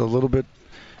slower or just a little bit.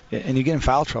 And you get in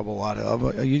foul trouble a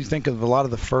lot. You think of a lot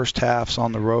of the first halves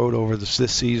on the road over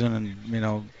this season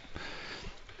and,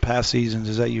 past seasons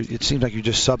is that it seems like you're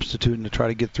just substituting to try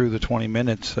to get through the 20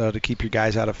 minutes to keep your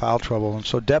guys out of foul trouble. And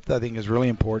so depth, I think, is really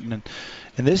important.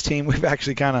 And this team, we've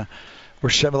actually we're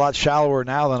a lot shallower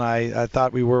now than I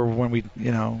thought we were when we,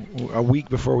 a week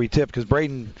before we tipped, because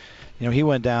Braden, he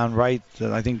went down I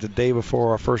think the day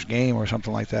before our first game or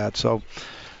something like that. So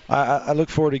I look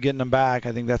forward to getting them back.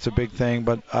 I think that's a big thing.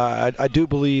 But I do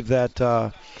believe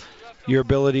that your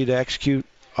ability to execute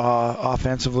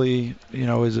offensively,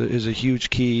 is a huge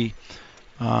key.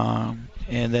 And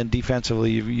then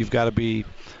defensively, you've got to be,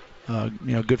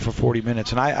 good for 40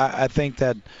 minutes. And I think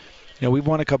that, we've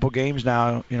won a couple games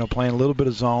now, playing a little bit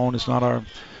of zone. It's not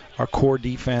our core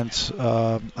defense.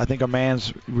 I think our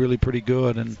man's really pretty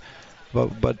good,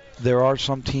 but there are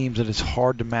some teams that it's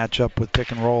hard to match up with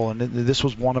pick and roll, and this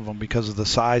was one of them because of the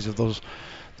size of those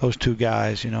two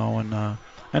guys,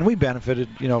 and we benefited,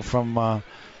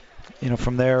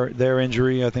 from their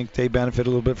injury. I think they benefit a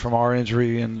little bit from our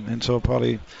injury, and so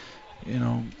probably,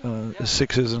 the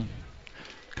sixes and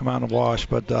come out and wash.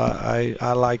 But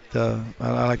I like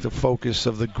the focus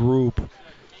of the group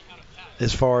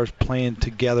as far as playing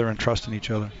together and trusting each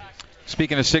other.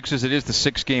 Speaking of sixes, it is the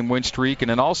 6-game win streak,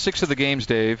 and in all 6 of the games,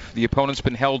 Dave, the opponent's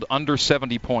been held under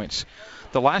 70 points.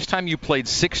 The last time you played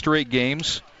 6 straight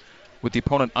games with the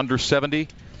opponent under 70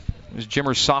 was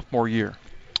Jimmer's sophomore year,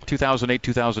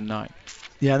 2008-2009.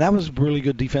 Yeah, that was a really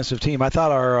good defensive team. I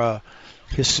thought our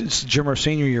his Jimmer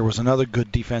senior year was another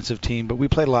good defensive team, but we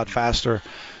played a lot faster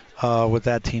with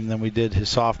that team than we did his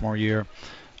sophomore year.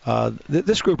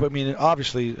 This group,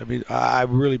 obviously, I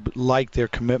really like their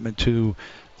commitment to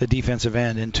the defensive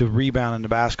end and to rebounding the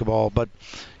basketball, but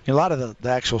a lot of the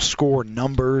actual score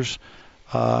numbers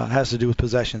has to do with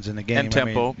possessions in the game and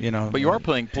tempo. But you are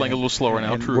playing a little slower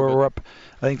now. True. We're up.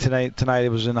 I think tonight it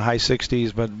was in the high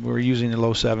 60s, but we're using the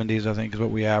low 70s. I think is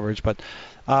what we average. But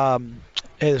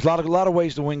there's a lot of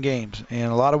ways to win games,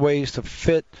 and a lot of ways to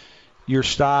fit your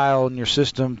style and your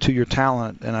system to your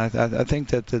talent. And I think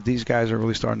that these guys are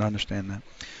really starting to understand that.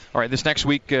 All right, this next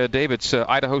week, Dave, it's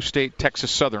Idaho State, Texas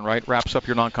Southern, right? Wraps up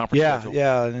your non-conference schedule.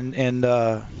 Yeah, and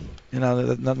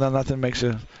nothing makes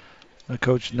a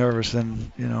coach nervous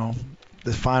than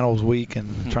the finals week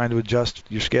and trying to adjust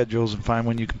your schedules and find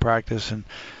when you can practice.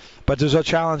 But there's a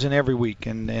challenge in every week,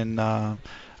 and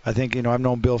I think I've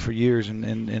known Bill for years,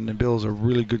 and Bill's a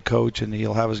really good coach, and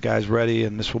he'll have his guys ready,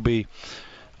 and this will be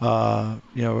a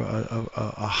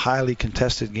highly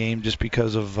contested game just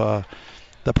because of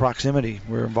the proximity.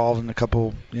 We're involved in a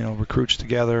couple recruits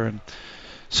together, and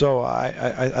so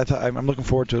I'm looking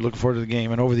forward to the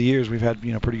game. And over the years, we've had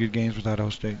pretty good games with Idaho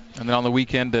State. And then on the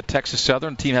weekend, Texas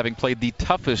Southern team having played the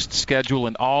toughest schedule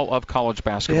in all of college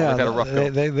basketball. Yeah, they've had a rough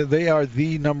go. They are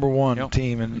the number one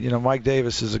team, and Mike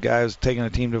Davis is a guy who's taken a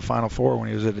team to the Final Four when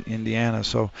he was at Indiana.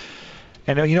 So,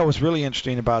 and what's really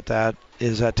interesting about that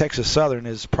is that Texas Southern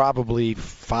is probably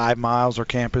 5 miles. Our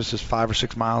campus is 5 or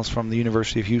 6 miles from the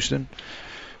University of Houston,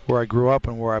 where I grew up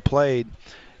and where I played.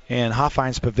 And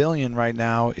Hofheinz Pavilion right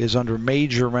now is under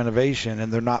major renovation,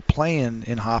 and they're not playing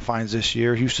in Hofheinz this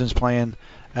year. Houston's playing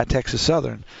at Texas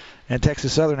Southern, and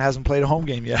Texas Southern hasn't played a home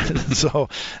game yet. So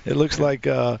it looks like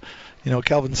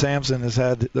Kelvin Sampson has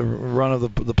had the run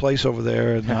of the place over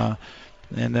there,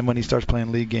 and then when he starts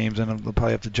playing league games, then they'll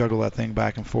probably have to juggle that thing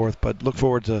back and forth. But look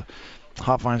forward to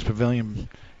Hofheinz Pavilion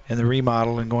and the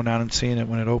remodel and going down and seeing it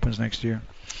when it opens next year.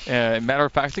 Matter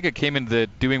of fact, I think it came into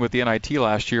doing with the NIT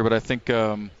last year, but I think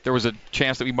there was a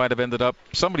chance that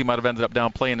somebody might have ended up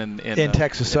down playing in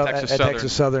Texas Southern. At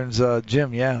Texas Southern's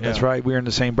gym. Yeah, that's right. We were in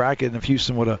the same bracket, and if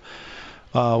Houston would have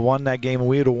won that game and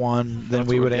we would have won, then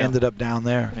we would have ended up down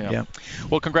there. Yeah.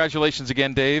 Well, congratulations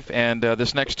again, Dave. And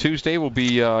this next Tuesday will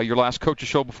be your last coach's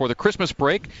show before the Christmas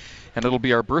break, and it'll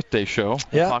be our birthday show.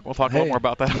 We'll talk a lot more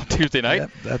about that on Tuesday night.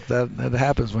 That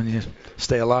happens when you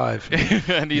stay alive.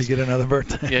 And you get another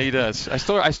birthday. Yeah, he does.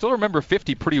 I still remember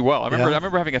 50 pretty well. I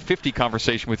remember having a 50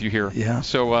 conversation with you here. Yeah.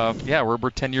 So we're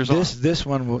 10 years on. This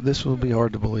will be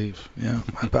hard to believe. Yeah.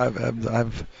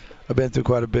 I've been through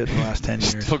quite a bit in the last 10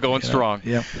 years. Still going strong.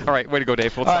 Yeah. All right, way to go,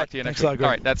 Dave. We'll talk to you next week. All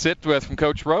right, that's it from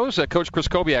Coach Rose. Coach Chris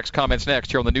Kobiak's comments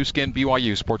next here on the new skin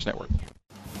BYU Sports Network.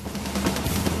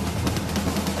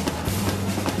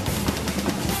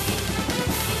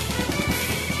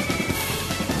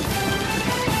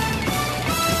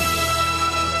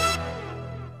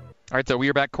 All right, so we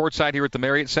are back courtside here at the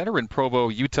Marriott Center in Provo,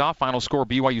 Utah. Final score,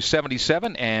 BYU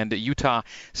 77 and Utah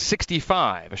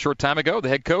 65. A short time ago, the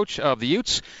head coach of the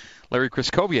Utes, Larry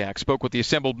Krystkowiak, spoke with the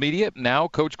assembled media. Now,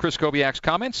 Coach Krystkowiak's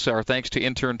comments are thanks to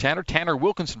intern Tanner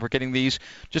Wilkinson for getting these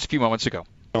just a few moments ago.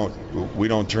 We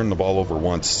don't turn the ball over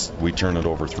once. We turn it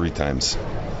over 3 times.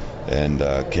 And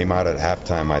came out at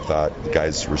halftime, I thought the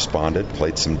guys responded,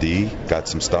 played some D, got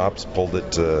some stops, pulled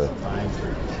it to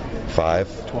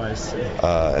 5 twice,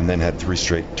 and then had 3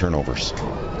 straight turnovers.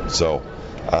 So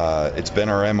it's been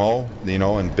our MO,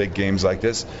 in big games like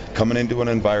this. Coming into an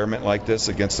environment like this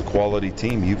against a quality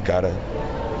team, you've got to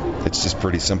it's just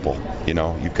pretty simple.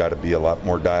 You've got to be a lot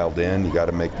more dialed in. You got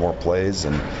to make more plays,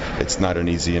 and it's not an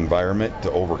easy environment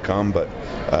to overcome. But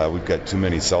we've got too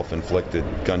many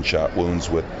self-inflicted gunshot wounds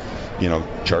with,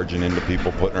 charging into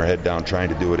people, putting our head down, trying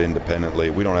to do it independently.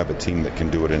 We don't have a team that can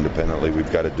do it independently.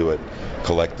 We've got to do it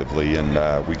collectively,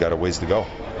 and we got a ways to go.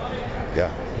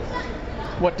 Yeah.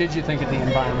 What did you think of the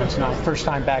environment tonight? First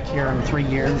time back here in 3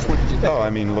 years. What did you think? Oh,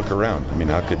 look around.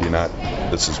 How could you not?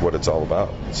 This is what it's all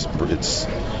about. It's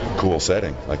a cool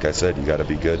setting. Like I said, you got to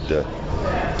be good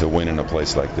to win in a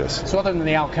place like this. So other than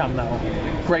the outcome, though,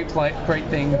 great play, great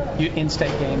thing,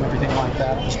 in-state game, everything like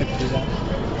that. It was good to do that.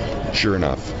 Sure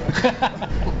enough.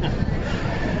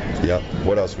 Yep.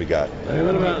 What else we got?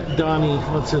 What about Donnie?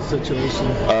 What's his situation?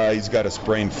 He's got a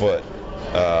sprained foot.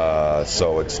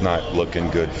 So it's not looking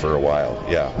good for a while.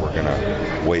 Yeah, we're going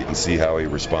to wait and see how he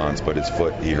responds. But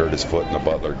he hurt his foot in the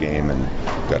Butler game and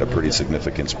got a pretty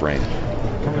significant sprain.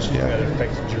 How much do you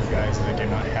affect your guys that they're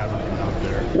not having him out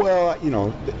there? Well,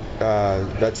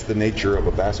 that's the nature of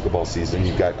a basketball season.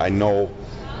 I know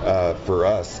for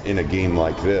us in a game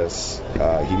like this,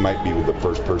 he might be the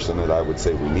first person that I would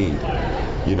say we need.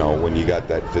 When you got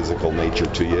that physical nature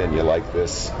to you and you like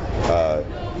this,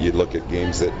 you look at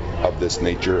games of this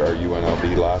nature, our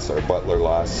UNLV loss, our Butler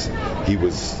loss. He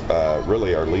was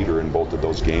really our leader in both of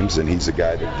those games, and he's a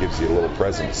guy that gives you a little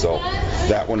presence. So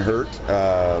that one hurt,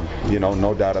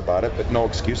 no doubt about it, but no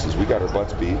excuses. We got our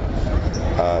butts beat,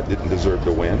 didn't deserve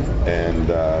to win,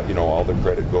 and all the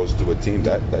credit goes to a team.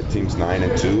 That team's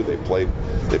 9-2. They played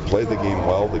the game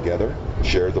well together,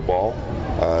 shared the ball.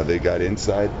 They got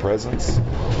inside presence.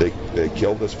 They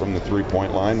killed us from the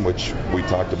three-point line, which we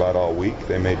talked about all week.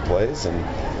 They made plays, and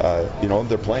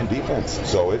they're playing defense.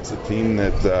 So it's a team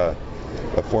that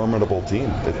a formidable team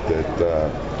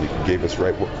that gave us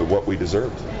what we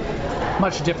deserved.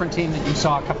 Much different team that you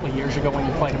saw a couple of years ago when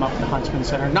you played them up in the Huntsman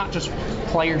Center. Not just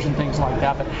players and things like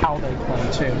that, but how they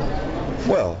play too.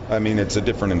 Well, it's a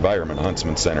different environment,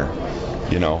 Huntsman Center.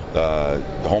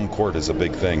 Home court is a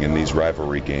big thing in these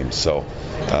rivalry games. So,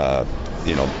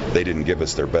 they didn't give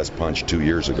us their best punch 2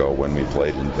 years ago when we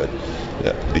played them. But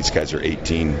these guys are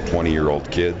 18,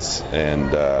 20-year-old kids,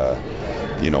 and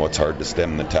it's hard to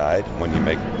stem the tide when you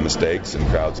make mistakes and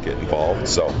crowds get involved.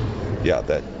 So,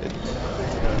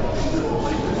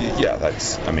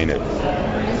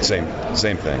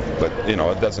 same thing. But,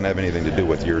 it doesn't have anything to do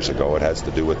with years ago. It has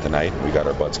to do with tonight. We got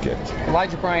our butts kicked.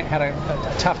 Elijah Bryant had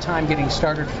a tough time getting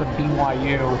started for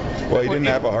BYU. Well, he didn't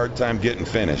have a hard time getting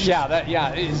finished.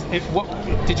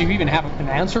 Did you even have an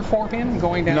answer for him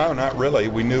going down? No, not really.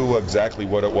 We knew exactly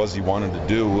what it was he wanted to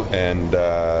do, and,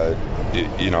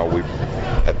 we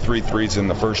had 3 threes in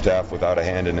the first half without a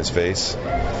hand in his face.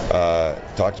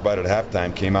 Talked about it at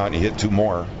halftime, came out and he hit 2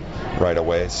 more right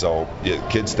away. So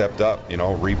kid stepped up,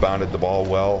 rebounded the ball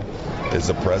well.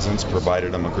 His presence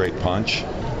provided him a great punch,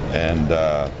 and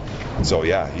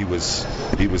he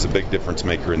was a big difference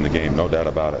maker in the game, no doubt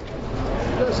about it.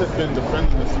 You guys have been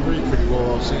defending the 3 pretty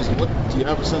well all season. Do you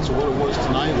have a sense of what it was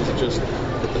tonight? Is it just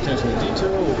attention to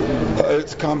detail?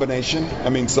 It's a combination.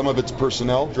 Some of it's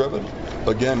personnel driven.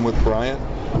 Again, with Bryant,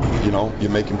 you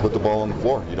make him put the ball on the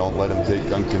floor. You don't let him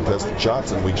take uncontested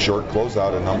shots, and we short close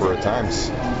out a number of times.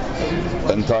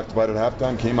 Then talked about it at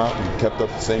halftime, came out and kept up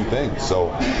the same thing.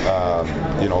 So,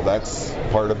 that's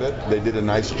part of it. They did a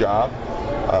nice job.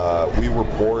 We were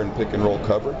poor in pick and roll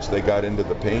coverage. They got into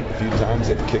the paint a few times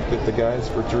and kicked at the guys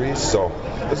for threes. So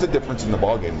there's a difference in the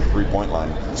ballgame, the three-point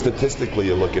line. Statistically,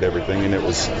 you look at everything, and it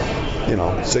was,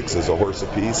 6 is a horse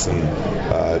apiece,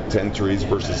 and 10 threes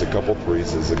versus a couple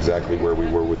threes is exactly where we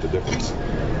were with the difference. Do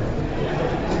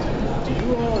you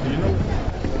know?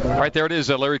 All right, there it is.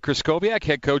 Larry Kraskowiak,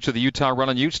 head coach of the Utah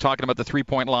Runnin' Utes, talking about the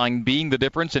three-point line being the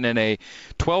difference. And in a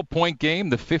 12-point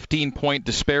game, the 15-point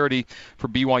disparity for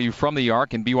BYU from the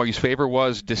arc in BYU's favor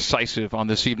was decisive on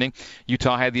this evening.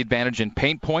 Utah had the advantage in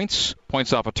paint points,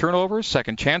 points off of turnovers,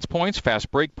 second chance points,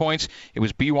 fast break points. It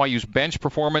was BYU's bench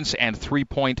performance and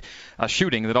three-point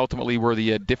shooting that ultimately were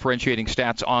the differentiating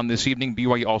stats on this evening.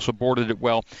 BYU also boarded it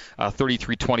well.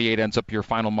 33-28 ends up your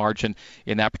final margin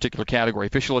in that particular category.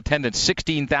 Official attendance,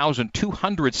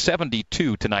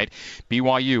 16,272 tonight.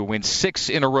 BYU wins 6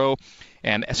 in a row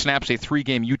and snaps a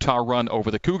 3-game Utah run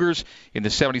over the Cougars in the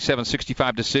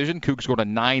 77-65 decision. Cougs go to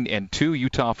 9-2.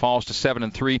 Utah falls to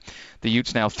 7-3. The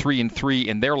Utes now 3-3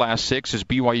 in their last 6 as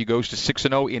BYU goes to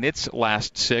 6-0 in its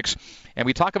last 6. And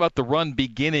we talk about the run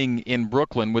beginning in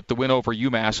Brooklyn with the win over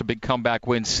UMass, a big comeback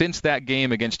win. Since that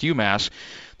game against UMass,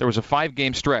 there was a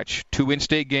 5-game stretch, 2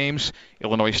 in-state games,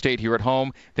 Illinois State here at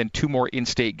home, then 2 more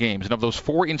in-state games. And of those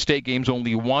 4 in-state games,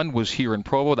 only 1 was here in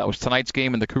Provo. That was tonight's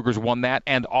game, and the Cougars won that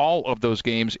and all of those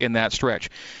games in that stretch.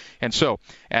 And so,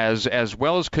 as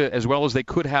well as they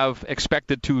could have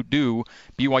expected to do,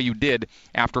 BYU did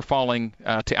after falling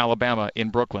to Alabama in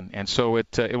Brooklyn. And so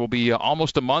it will be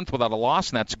almost a month without a loss,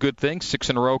 and that's a good thing.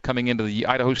 6 in a row coming into the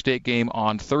Idaho State game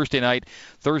on Thursday night.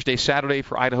 Thursday, Saturday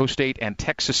for Idaho State and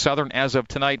Texas Southern. As of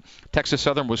tonight, Texas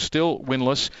Southern was still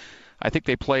winless. I think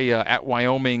they play at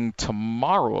Wyoming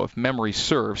tomorrow, if memory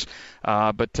serves.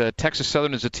 But Texas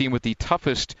Southern is a team with the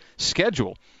toughest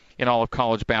schedule in all of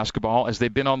college basketball, as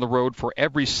they've been on the road for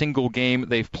every single game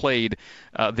they've played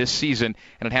this season,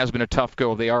 and it has been a tough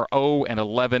go. They are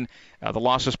 0-11. The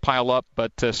losses pile up,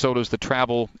 but so does the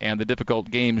travel and the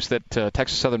difficult games that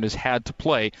Texas Southern has had to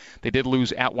play. They did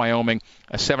lose at Wyoming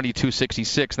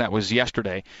 72-66, and that was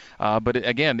yesterday. But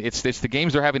again, it's the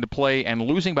games they're having to play and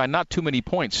losing by not too many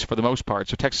points for the most part.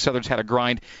 So Texas Southern's had a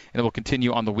grind, and it will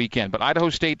continue on the weekend. But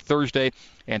Idaho State Thursday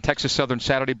and Texas Southern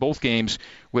Saturday, both games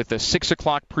with a 6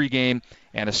 o'clock pregame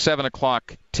and a 7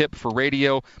 o'clock tip for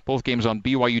radio, both games on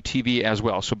BYU TV as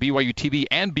well. So BYU TV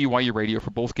and BYU radio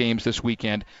for both games this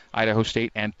weekend, Idaho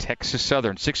State and Texas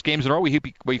Southern. 6 games in a row.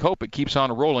 We hope it keeps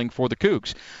on rolling for the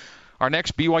Cougs. Our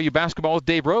next BYU Basketball with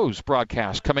Dave Rose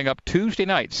broadcast coming up Tuesday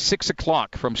night, 6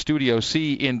 o'clock from Studio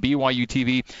C in BYU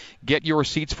TV. Get your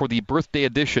seats for the birthday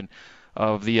edition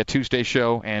of the Tuesday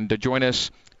show and join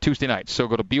us Tuesday night. So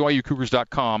go to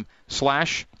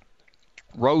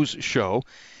BYUCougars.com/Rose Show.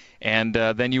 And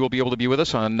then you will be able to be with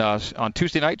us on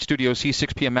Tuesday night, Studio C,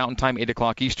 6 p.m. Mountain Time, 8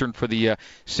 o'clock Eastern, for the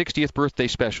 60th birthday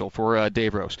special for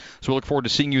Dave Rose. So we look forward to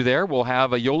seeing you there. We'll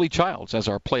have Yoli Childs as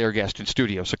our player guest in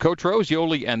studio. So Coach Rose,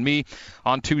 Yoli, and me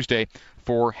on Tuesday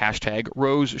for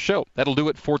 #Rose Show. That'll do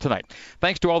it for tonight.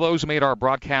 Thanks to all those who made our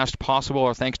broadcast possible.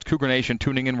 Our thanks to Cougar Nation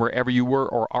tuning in wherever you were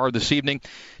or are this evening.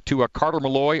 To Carter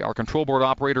Malloy, our control board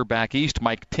operator back east.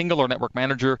 Mike Tingle, our network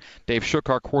manager. Dave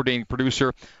Shook, our coordinating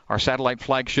producer. Our satellite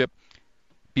flagship,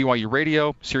 BYU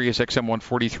Radio, Sirius XM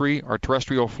 143, our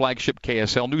terrestrial flagship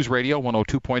KSL News Radio,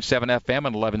 102.7 FM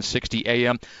and 1160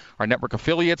 AM. Our network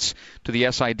affiliates, to the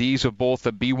SIDs of both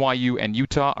BYU and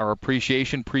Utah, our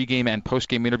appreciation, pregame and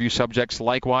postgame interview subjects.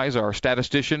 Likewise, our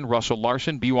statistician, Russell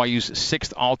Larson, BYU's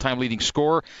 6th all-time leading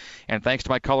scorer. And thanks to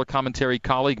my color commentary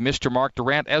colleague, Mr. Mark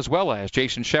Durant, as well as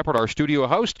Jason Shepard, our studio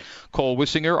host, Cole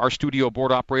Wissinger, our studio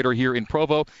board operator here in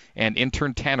Provo, and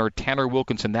intern Tanner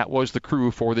Wilkinson. That was the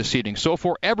crew for this evening. So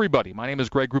for everybody, my name is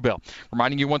Greg Wrubell.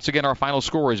 Reminding you once again, our final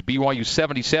score is BYU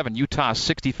 77, Utah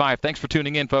 65. Thanks for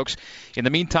tuning in, folks. In the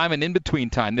meantime and in between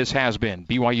time, this has been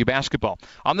BYU Basketball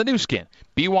on the new skin,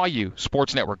 BYU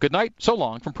Sports Network. Good night. So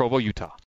long from Provo, Utah.